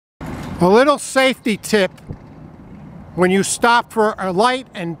A little safety tip when you stop for a light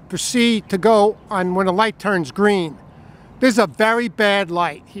and proceed to go on when the light turns green. This is a very bad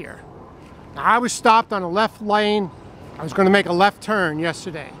light here. Now, I was stopped on a left lane. I was going to make a left turn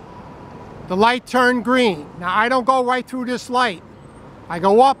yesterday. The light turned green. Now I don't go right through this light. I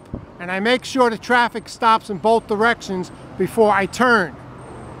go up and I make sure the traffic stops in both directions before I turn.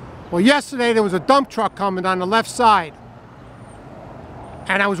 Well, yesterday there was a dump truck coming on the left side.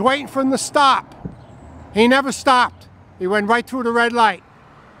 And I was waiting for him to stop. He never stopped. He went right through the red light.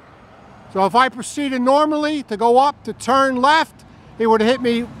 So if I proceeded normally to go up, to turn left, he would have hit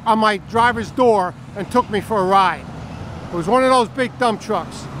me on my driver's door and took me for a ride. It was one of those big dump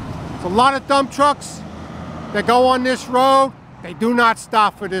trucks. There's a lot of dump trucks that go on this road. They do not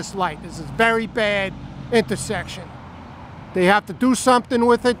stop for this light. This is a very bad intersection. They have to do something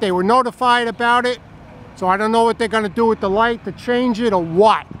with it. They were notified about it. So I don't know what they're going to do with the light to change it or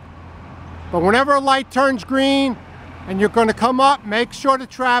what. But whenever a light turns green and you're going to come up, make sure the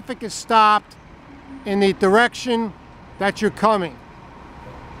traffic is stopped in the direction that you're coming.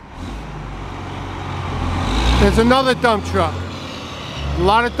 There's another dump truck. A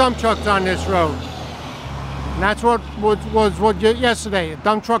lot of dump trucks on this road. And that's what was yesterday, a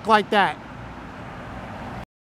dump truck like that.